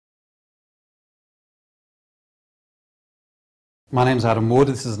My name's Adam Ward.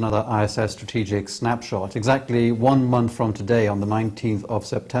 This is another ISS Strategic Snapshot. Exactly 1 month from today, on the 19th of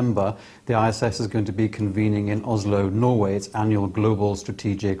September, the ISS is going to be convening in Oslo, Norway, its annual Global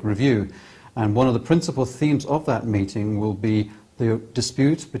Strategic Review. And one of the principal themes of that meeting will be the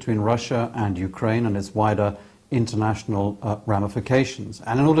dispute between Russia and Ukraine and its wider international ramifications.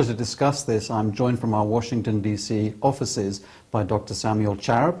 And in order to discuss this, I'm joined from our Washington, D.C. offices by Dr. Samuel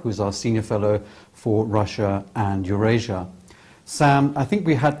Charap, who's our Senior Fellow for Russia and Eurasia. Sam, I think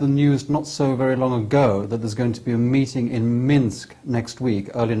we had the news not so very long ago that there's going to be a meeting in Minsk next week,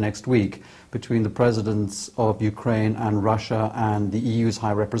 early next week, between the presidents of Ukraine and Russia and the EU's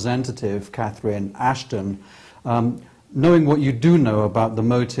High Representative, Catherine Ashton. Knowing what you do know about the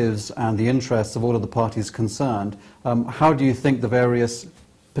motives and the interests of all of the parties concerned, how do you think the various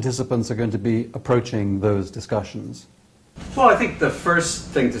participants are going to be approaching those discussions? Well, I think the first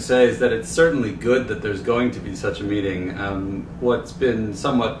thing to say is that it's certainly good that there's going to be such a meeting. What's been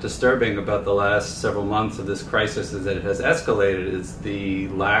somewhat disturbing about the last several months of this crisis is that it has escalated is the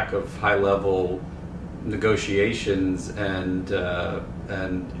lack of high-level negotiations and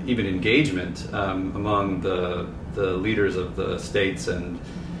even engagement among the leaders of the states and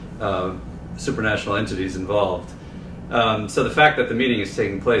supranational entities involved. So the fact that the meeting is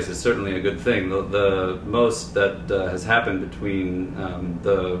taking place is certainly a good thing. The most that has happened between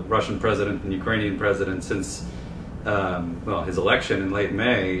the Russian president and Ukrainian president since well, his election in late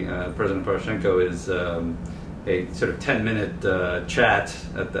May, President Poroshenko, is a sort of 10-minute chat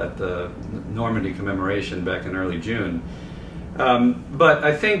at the Normandy commemoration back in early June. But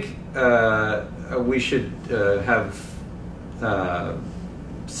I think we should have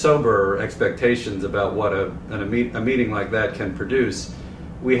sober expectations about what a meeting like that can produce.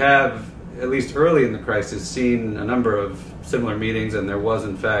 We have, at least early in the crisis, seen a number of similar meetings, and there was,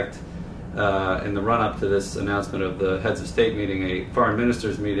 in fact, in the run-up to this announcement of the heads of state meeting, a foreign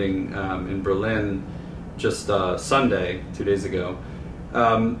ministers meeting in Berlin just Sunday, 2 days ago.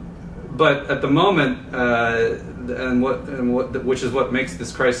 But at the moment, which is what makes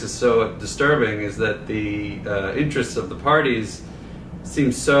this crisis so disturbing, is that the interests of the parties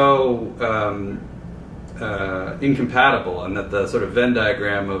seems so incompatible, and that the sort of Venn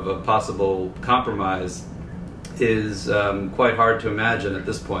diagram of a possible compromise is quite hard to imagine at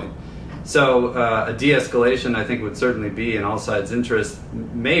this point. So a de-escalation, I think, would certainly be in all sides' interest,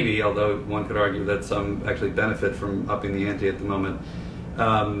 maybe, although one could argue that some actually benefit from upping the ante at the moment.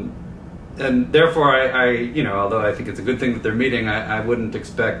 And therefore, although I think it's a good thing that they're meeting, I wouldn't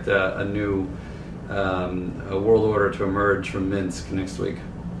expect a new a world order to emerge from Minsk next week.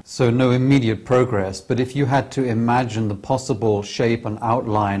 So no immediate progress, but if you had to imagine the possible shape and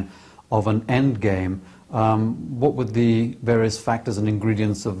outline of an endgame, what would the various factors and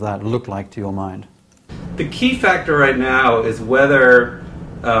ingredients of that look like to your mind? The key factor right now is whether,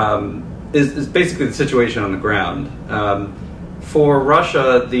 is basically the situation on the ground. For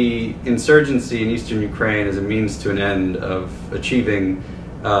Russia, the insurgency in eastern Ukraine is a means to an end of achieving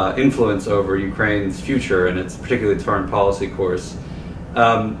influence over Ukraine's future, and it's particularly its foreign policy course.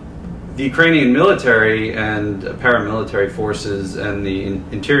 The Ukrainian military and paramilitary forces and the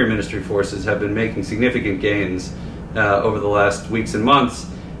Interior Ministry forces have been making significant gains over the last weeks and months,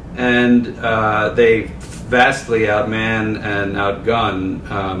 and they vastly outman and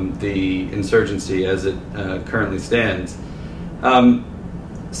outgun the insurgency as it currently stands.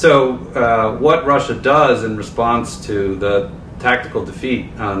 So what Russia does in response to the tactical defeat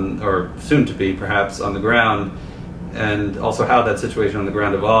or soon to be perhaps on the ground, and also how that situation on the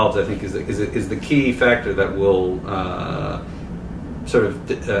ground evolves, I think is the key factor that will sort of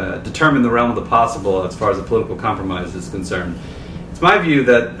determine the realm of the possible as far as the political compromise is concerned. It's my view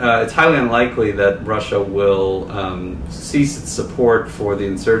that it's highly unlikely that Russia will cease its support for the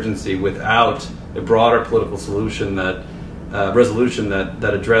insurgency without a broader political solution resolution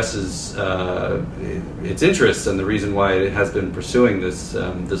that addresses its interests and the reason why it has been pursuing this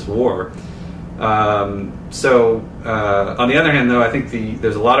war. So on the other hand, though, I think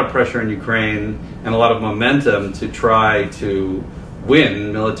there's a lot of pressure in Ukraine and a lot of momentum to try to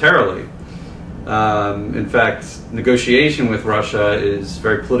win militarily. In fact, negotiation with Russia is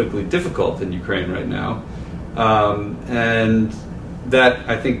very politically difficult in Ukraine right now, and that,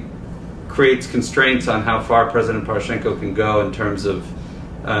 I think, creates constraints on how far President Poroshenko can go in terms of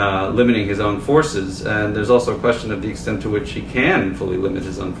limiting his own forces. And there's also a question of the extent to which he can fully limit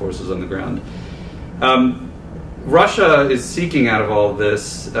his own forces on the ground. Russia is seeking out of all of this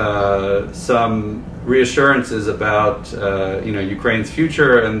some reassurances about Ukraine's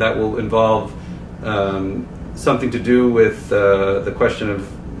future, and that will involve something to do with the question of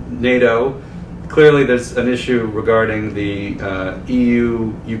NATO, Clearly, there's an issue regarding the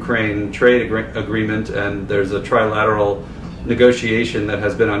EU-Ukraine trade agreement, and there's a trilateral negotiation that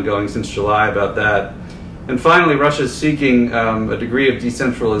has been ongoing since July about that. And finally, Russia is seeking a degree of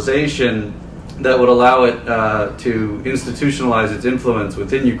decentralization that would allow it to institutionalize its influence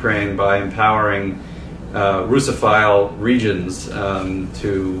within Ukraine by empowering Russophile regions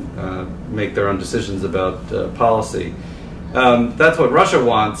to make their own decisions about policy. That's what Russia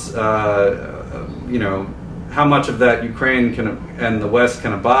wants. You know, how much of that Ukraine and the West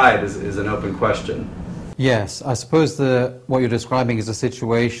can abide is an open question. Yes, I suppose what you're describing is a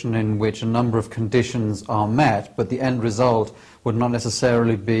situation in which a number of conditions are met, but the end result would not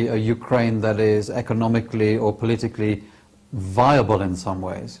necessarily be a Ukraine that is economically or politically viable in some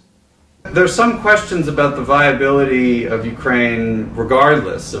ways. There's some questions about the viability of Ukraine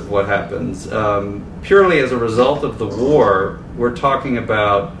regardless of what happens. Purely as a result of the war, we're talking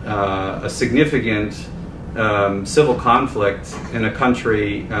about a significant civil conflict in a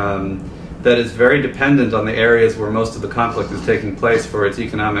country that is very dependent on the areas where most of the conflict is taking place for its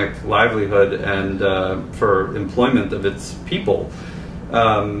economic livelihood and for employment of its people.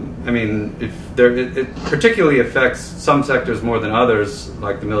 I mean, it particularly affects some sectors more than others,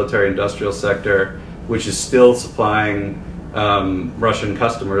 like the military-industrial sector, which is still supplying Russian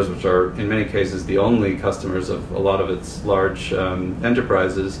customers, which are in many cases the only customers of a lot of its large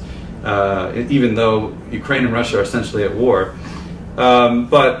enterprises, even though Ukraine and Russia are essentially at war.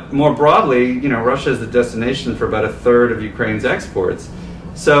 But more broadly, you know, Russia is the destination for about a third of Ukraine's exports.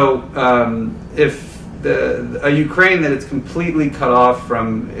 So if a Ukraine that is completely cut off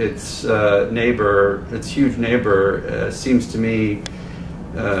from its neighbor, its huge neighbor, seems to me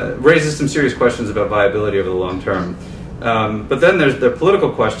raises some serious questions about viability over the long term. But then there's the political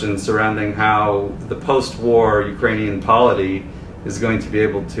questions surrounding how the post-war Ukrainian polity is going to be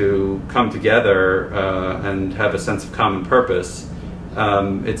able to come together and have a sense of common purpose.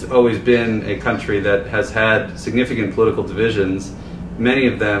 It's always been a country that has had significant political divisions. Many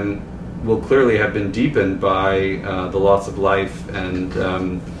of them will clearly have been deepened by the loss of life and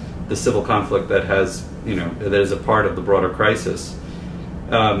the civil conflict that has, you know, that is a part of the broader crisis.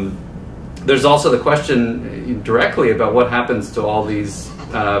 There's also the question directly about what happens to all these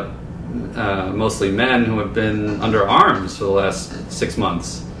mostly men who have been under arms for the last 6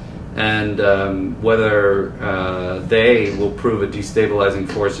 months, and whether they will prove a destabilizing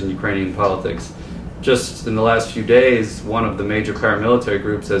force in Ukrainian politics. Just in the last few days, one of the major paramilitary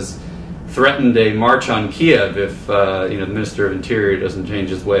groups has threatened a march on Kiev if you know, the Minister of Interior doesn't change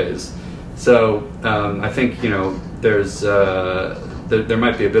his ways. So I think, you know, there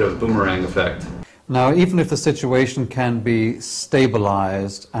might be a bit of a boomerang effect. Now, even if the situation can be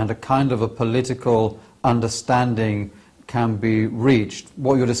stabilized and a kind of a political understanding can be reached,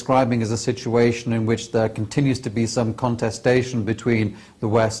 what you're describing is a situation in which there continues to be some contestation between the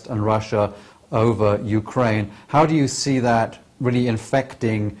West and Russia over Ukraine. How do you see that really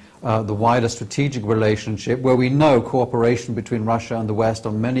infecting the wider strategic relationship, where we know cooperation between Russia and the West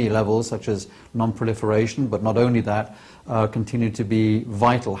on many levels, such as non-proliferation, but not only that, continue to be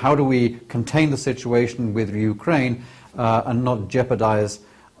vital? How do we contain the situation with Ukraine and not jeopardize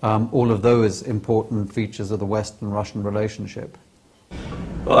all of those important features of the Western-Russian relationship?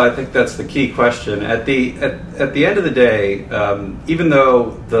 Well, I think that's the key question. At the end of the day, even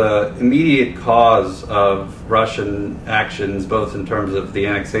though the immediate cause of Russian actions, both in terms of the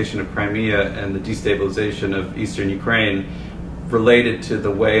annexation of Crimea and the destabilization of eastern Ukraine, related to the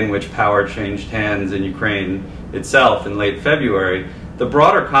way in which power changed hands in Ukraine itself in late February, the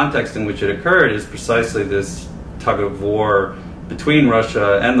broader context in which it occurred is precisely this tug of war between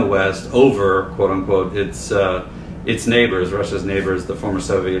Russia and the West over, quote-unquote, its neighbors, Russia's neighbors, the former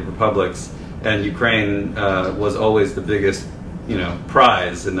Soviet republics, and Ukraine was always the biggest, you know,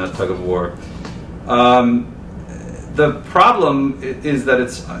 prize in that tug of war. The problem is that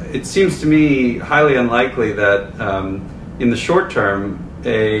it seems to me highly unlikely that in the short term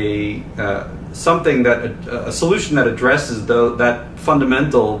a solution that addresses that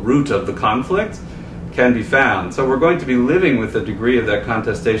fundamental root of the conflict can be found. So we're going to be living with a degree of that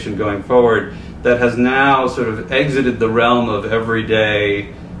contestation going forward that has now sort of exited the realm of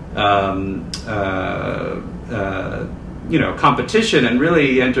everyday, you know, competition and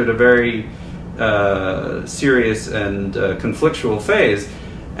really entered a very serious and conflictual phase.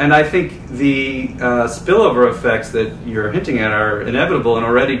 And I think the spillover effects that you're hinting at are inevitable and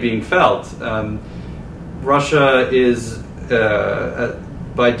already being felt. Russia is,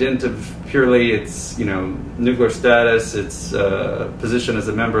 by dint of purely its, you know, nuclear status, its position as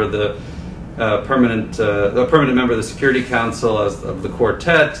a member of the a permanent member of the Security Council of the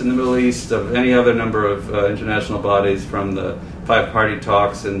Quartet in the Middle East, of any other number of international bodies, from the five-party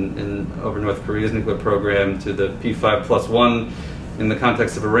talks over North Korea's nuclear program to the P5+1 in the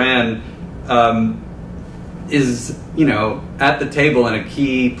context of Iran, is, at the table and a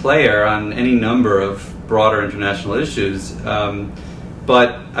key player on any number of broader international issues.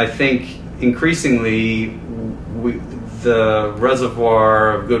 But I think increasingly the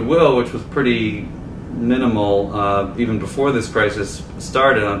reservoir of goodwill, which was pretty minimal even before this crisis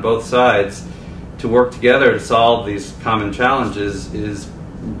started on both sides, to work together to solve these common challenges, is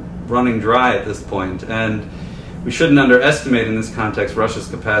running dry at this point. And we shouldn't underestimate in this context Russia's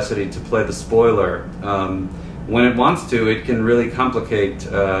capacity to play the spoiler. When it wants to, it can really complicate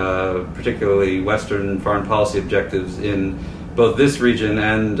particularly Western foreign policy objectives in both this region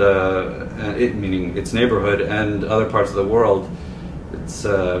and meaning its neighborhood, and other parts of the world. It's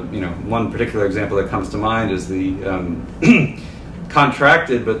one particular example that comes to mind is the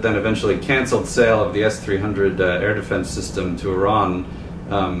contracted but then eventually canceled sale of the S-300 air defense system to Iran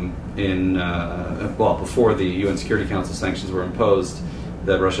before the UN Security Council sanctions were imposed,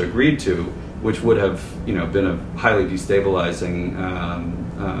 that Russia agreed to, which would have been a highly destabilizing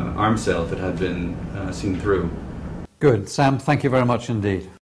arms sale if it had been seen through. Good. Sam, thank you very much indeed.